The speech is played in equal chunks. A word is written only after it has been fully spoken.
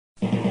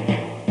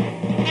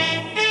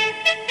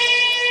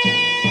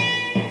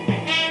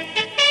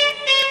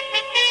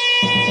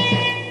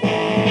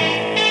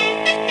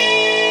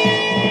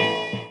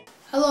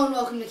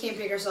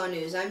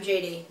News. I'm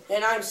JD.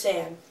 And I'm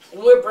Sam,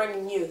 and we're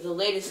bringing you the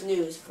latest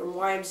news from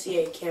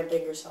YMCA Camp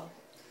Ingersoll.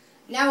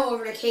 Now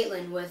over to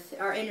Caitlin with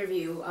our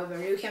interview of our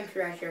new camp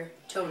director,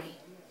 Tony.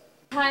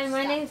 Hi,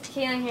 my name is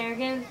Caitlin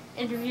Harrigan,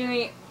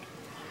 interviewing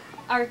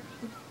our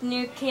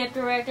new camp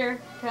director,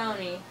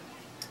 Tony.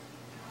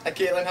 Hi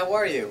Caitlin, how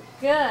are you?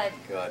 Good.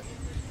 Good.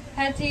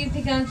 How did you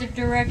become the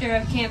director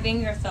of Camp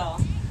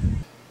Ingersoll?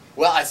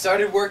 Well, I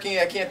started working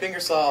at Camp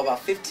Ingersoll about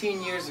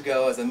 15 years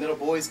ago as a middle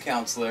boys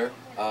counselor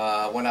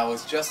when I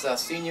was just a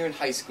senior in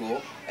high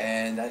school,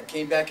 and I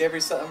came back every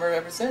summer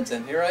ever since,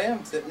 and here I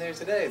am sitting there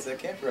today as a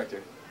camp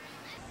director.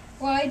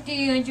 Why do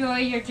you enjoy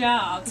your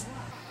job?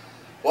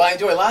 Well, I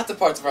enjoy lots of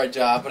parts of our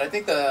job, but I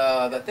think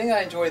the thing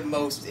I enjoy the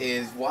most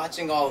is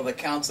watching all of the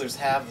counselors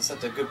have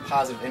such a good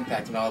positive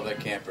impact on all of their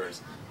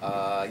campers.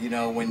 You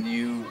know,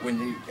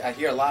 I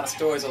hear a lot of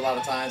stories a lot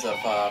of times of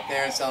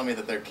parents telling me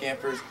that their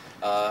campers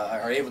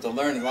are able to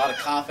learn a lot of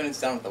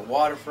confidence down at the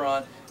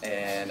waterfront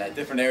and at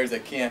different areas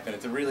at camp, and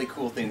it's a really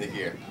cool thing to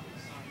hear.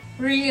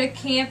 Were you a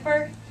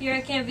camper here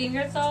at Camp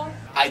Ingersoll?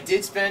 I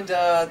did spend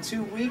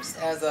 2 weeks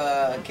as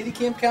a kiddie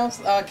camp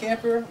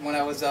camper when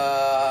I was, in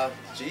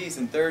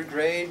 3rd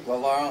grade, well,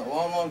 a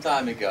long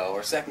time ago,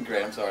 or 2nd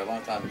grade, I'm sorry, a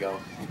long time ago.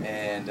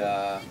 And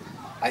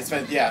I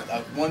spent,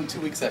 a 1-2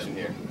 week session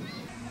here.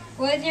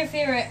 What is your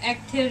favorite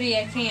activity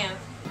at camp?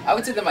 I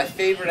would say that my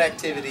favorite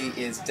activity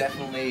is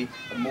definitely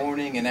the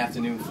morning and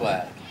afternoon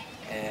flag.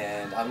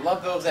 And I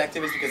love those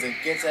activities because it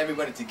gets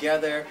everybody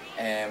together,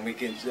 and we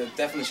can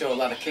definitely show a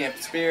lot of camp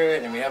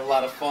spirit, and we have a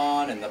lot of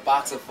fun, and the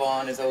box of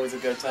fun is always a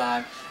good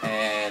time.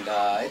 And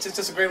it's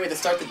just a great way to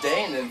start the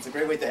day, and it's a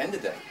great way to end the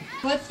day.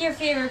 What's your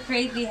favorite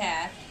crazy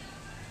hat?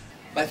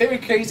 My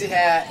favorite crazy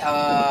hat,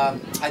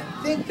 I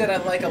think that I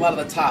like a lot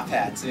of the top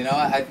hats. You know,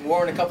 I've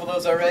worn a couple of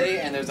those already,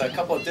 and there's a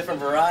couple of different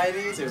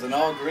varieties. There's an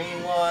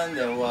all-green one,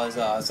 there was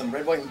some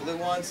red, white, and blue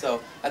ones,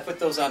 so I put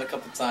those on a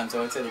couple of times,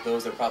 so I'd say that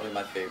those are probably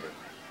my favorite.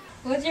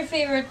 What's your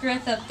favorite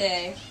dress-up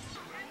day?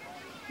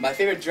 My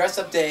favorite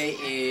dress-up day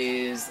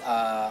is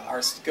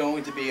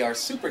going to be our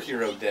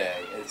superhero day.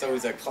 It's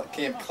always a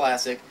camp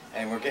classic,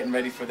 and we're getting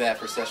ready for that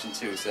for session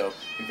 2, so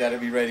we've got to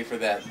be ready for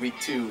that, week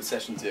 2,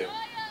 session 2.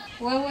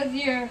 What was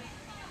your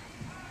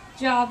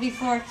job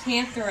before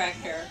camp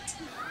director?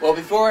 Well,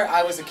 before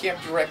I was a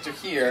camp director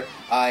here,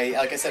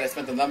 like I said, I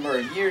spent a number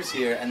of years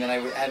here, and then I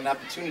had an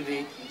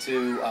opportunity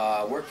to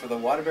work for the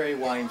Waterbury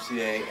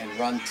YMCA and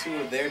run 2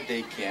 of their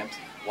day camps,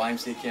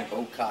 YMCA Camp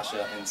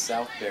Okasha in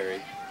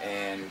Southbury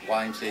and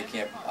YMCA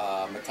Camp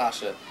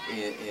Matasha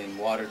in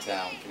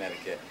Watertown,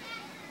 Connecticut.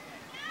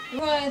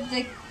 What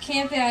the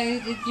camp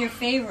values is your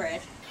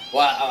favorite?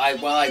 Well,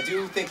 I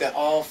do think that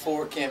all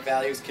 4 camp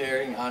values,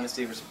 caring,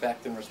 honesty,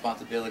 respect, and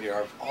responsibility,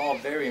 are all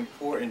very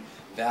important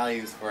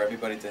values for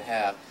everybody to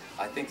have.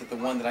 I think that the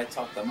one that I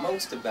talk the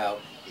most about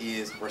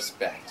is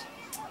respect.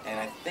 And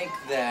I think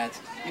that,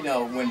 you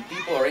know, when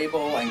people are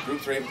able and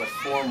groups are able to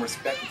form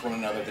respect with one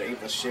another, they're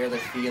able to share their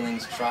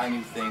feelings, try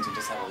new things, and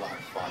just have a lot of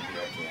fun here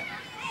at camp.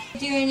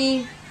 Do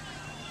any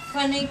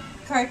funny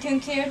cartoon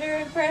character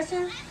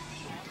impressions?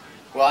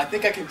 Well, I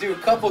think I can do a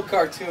couple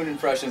cartoon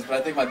impressions, but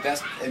I think my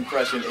best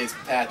impression is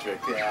Patrick.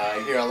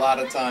 I hear a lot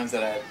of times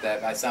that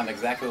I sound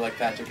exactly like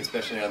Patrick,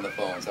 especially on the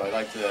phone. So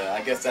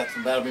I guess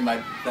that'll be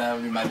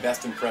my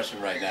best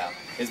impression right now.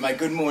 Is my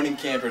good morning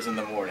campers in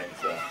the morning.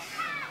 So.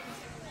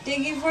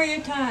 Thank you for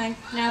your time.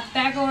 Now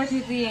back over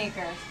to the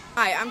anchor.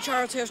 Hi, I'm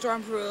Charles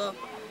Hailstorm Perula,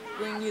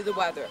 bringing you the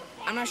weather.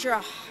 I'm not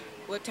sure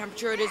what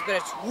temperature it is, but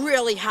it's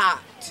really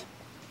hot.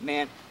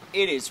 Man,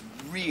 it is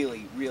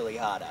really, really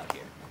hot out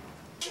here.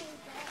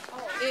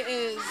 It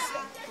is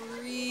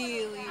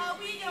really, really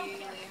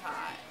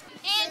hot.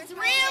 It's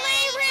really,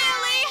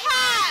 really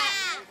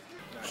hot!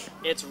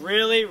 It's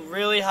really,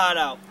 really hot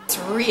out. It's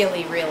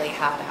really, really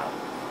hot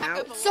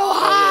out. It's so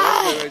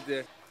hot!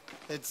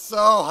 It's so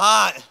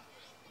hot.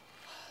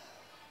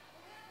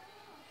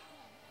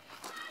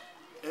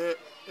 It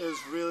is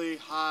really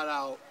hot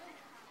out.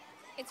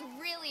 It's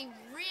really,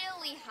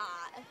 really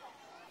hot.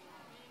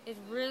 It's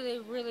really,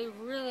 really,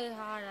 really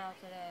hot out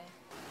today.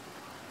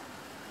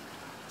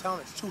 Tell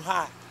them it's too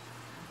hot.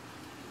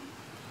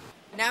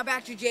 Now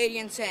back to JD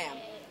and Sam.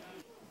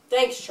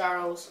 Thanks,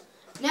 Charles.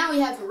 Now we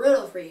have a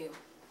riddle for you.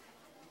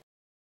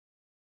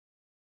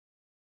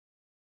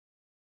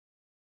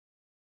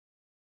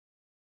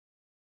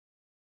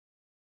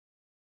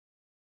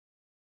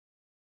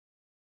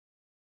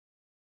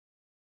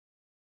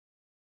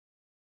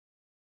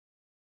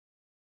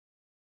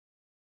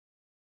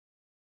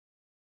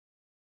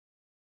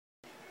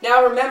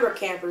 Now remember,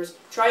 campers,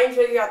 try and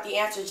figure out the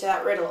answer to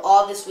that riddle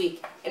all this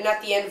week, and at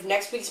the end of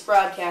next week's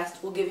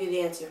broadcast, we'll give you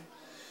the answer.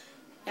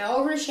 Now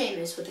over to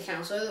Seamus with the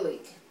Counselor of the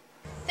Week.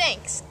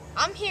 Thanks.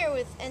 I'm here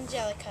with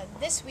Angelica,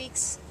 this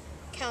week's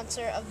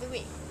Counselor of the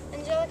Week.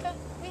 Angelica,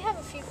 we have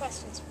a few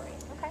questions for you.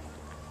 Okay.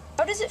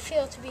 How does it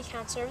feel to be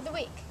Counselor of the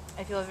Week?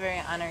 I feel very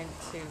honored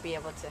to be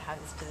able to have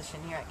this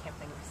position here at Camp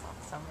Ingersoll,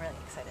 so I'm really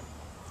excited.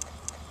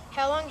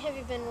 How long have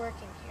you been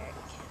working here at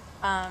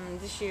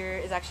camp? This year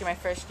is actually my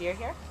first year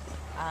here,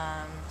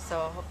 so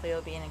hopefully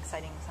it'll be an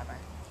exciting summer.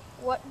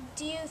 What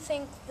do you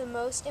think the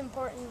most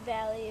important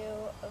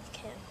value of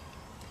camp?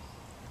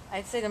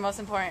 I'd say the most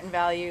important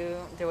value,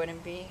 there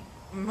wouldn't be.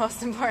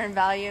 Most important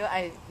value,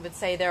 I would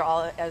say they're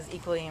all as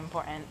equally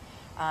important.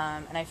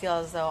 And I feel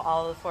as though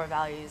all the 4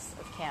 values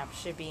of camp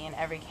should be in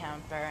every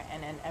camper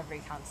and in every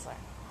counselor.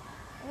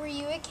 Were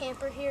you a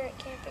camper here at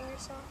Camp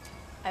Ingersoll?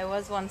 I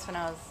was once when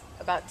I was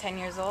about 10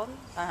 years old,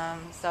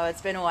 so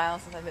it's been a while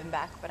since I've been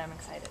back, but I'm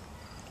excited.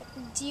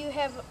 Do you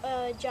have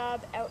a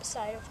job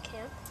outside of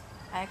camp?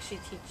 I actually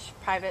teach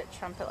private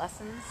trumpet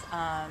lessons,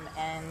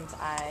 and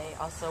I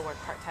also work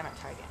part-time at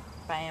Target,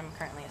 but I am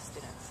currently a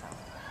student. So,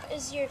 what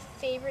is your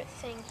favorite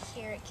thing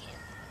here at camp?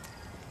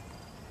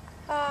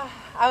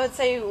 I would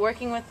say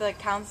working with the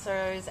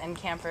counselors and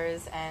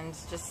campers and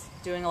just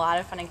doing a lot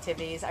of fun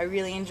activities. I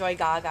really enjoy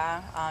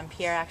Gaga.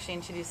 Pierre actually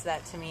introduced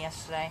that to me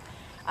yesterday,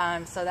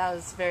 so that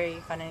was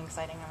very fun and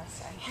exciting, I must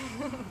say.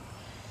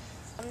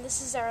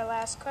 This is our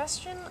last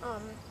question.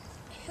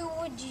 Who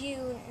would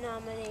you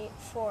nominate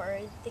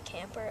for the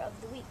camper of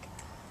the week?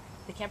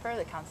 The camper or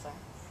the counselor?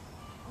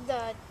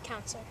 The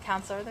counselor.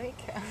 Counselor of the week?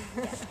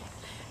 Yes.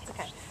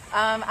 Okay.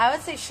 I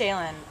would say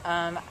Shaylin.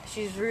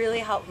 She's really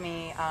helped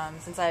me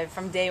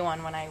from day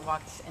one when I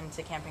walked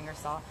into Camp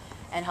Ingersoll,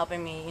 and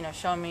helping me,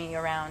 showing me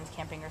around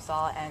Camp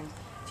Ingersoll and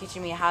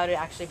teaching me how to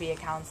actually be a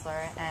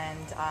counselor,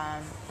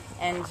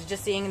 and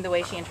just seeing the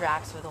way she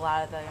interacts with a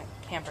lot of the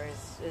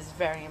campers is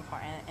very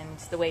important, and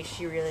the way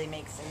she really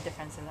makes a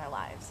difference in their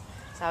lives.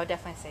 So I would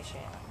definitely say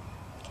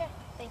Shaylin. Okay.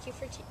 Thank you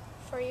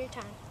for your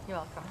time. You're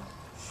welcome.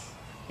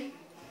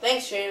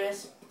 Thanks,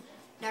 Seamus.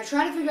 Now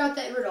try to figure out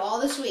that riddle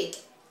all this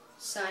week.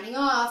 Signing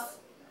off.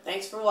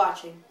 Thanks for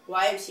watching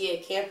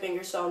YMCA Camp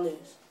Ingersoll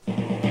News.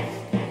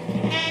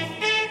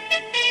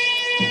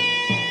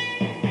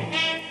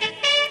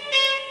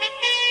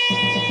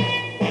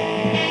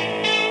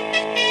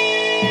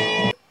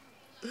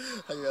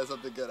 I got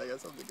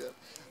something good.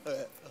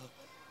 Okay.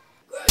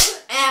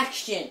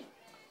 Action!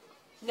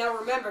 Now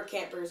remember,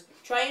 campers,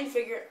 try and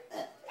figure...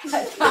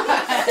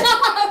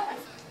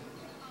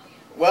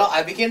 Well,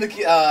 I became the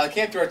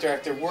camp director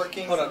after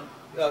working... Hold on.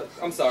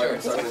 I'm sorry.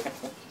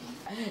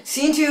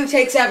 Scene 2,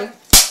 take 7.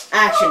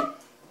 Action!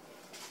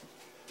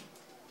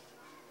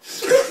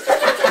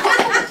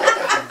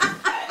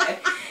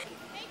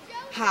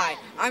 Hi,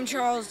 I'm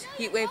Charles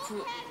Heatwave.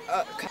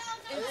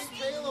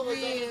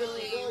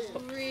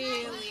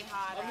 Really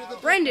hot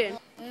out. Brendan.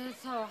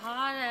 It's so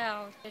hot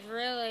out. It's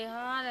really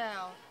hot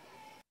out.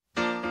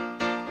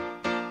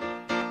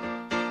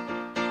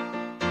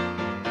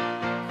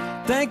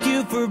 Thank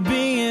you for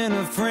being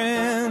a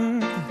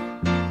friend.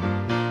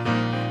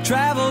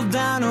 Travel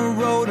down a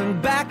road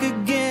and back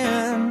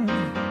again.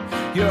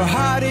 Your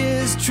heart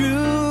is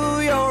true,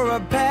 you're a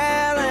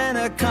pal and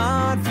a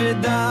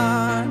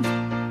confidant.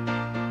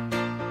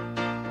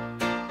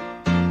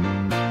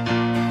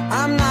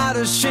 I'm not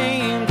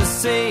ashamed to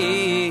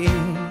say,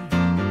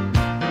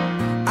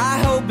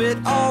 I hope it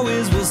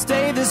always will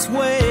stay this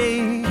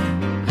way.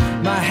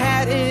 My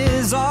hat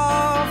is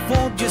off,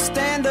 won't you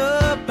stand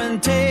up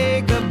and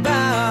take a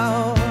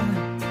bow?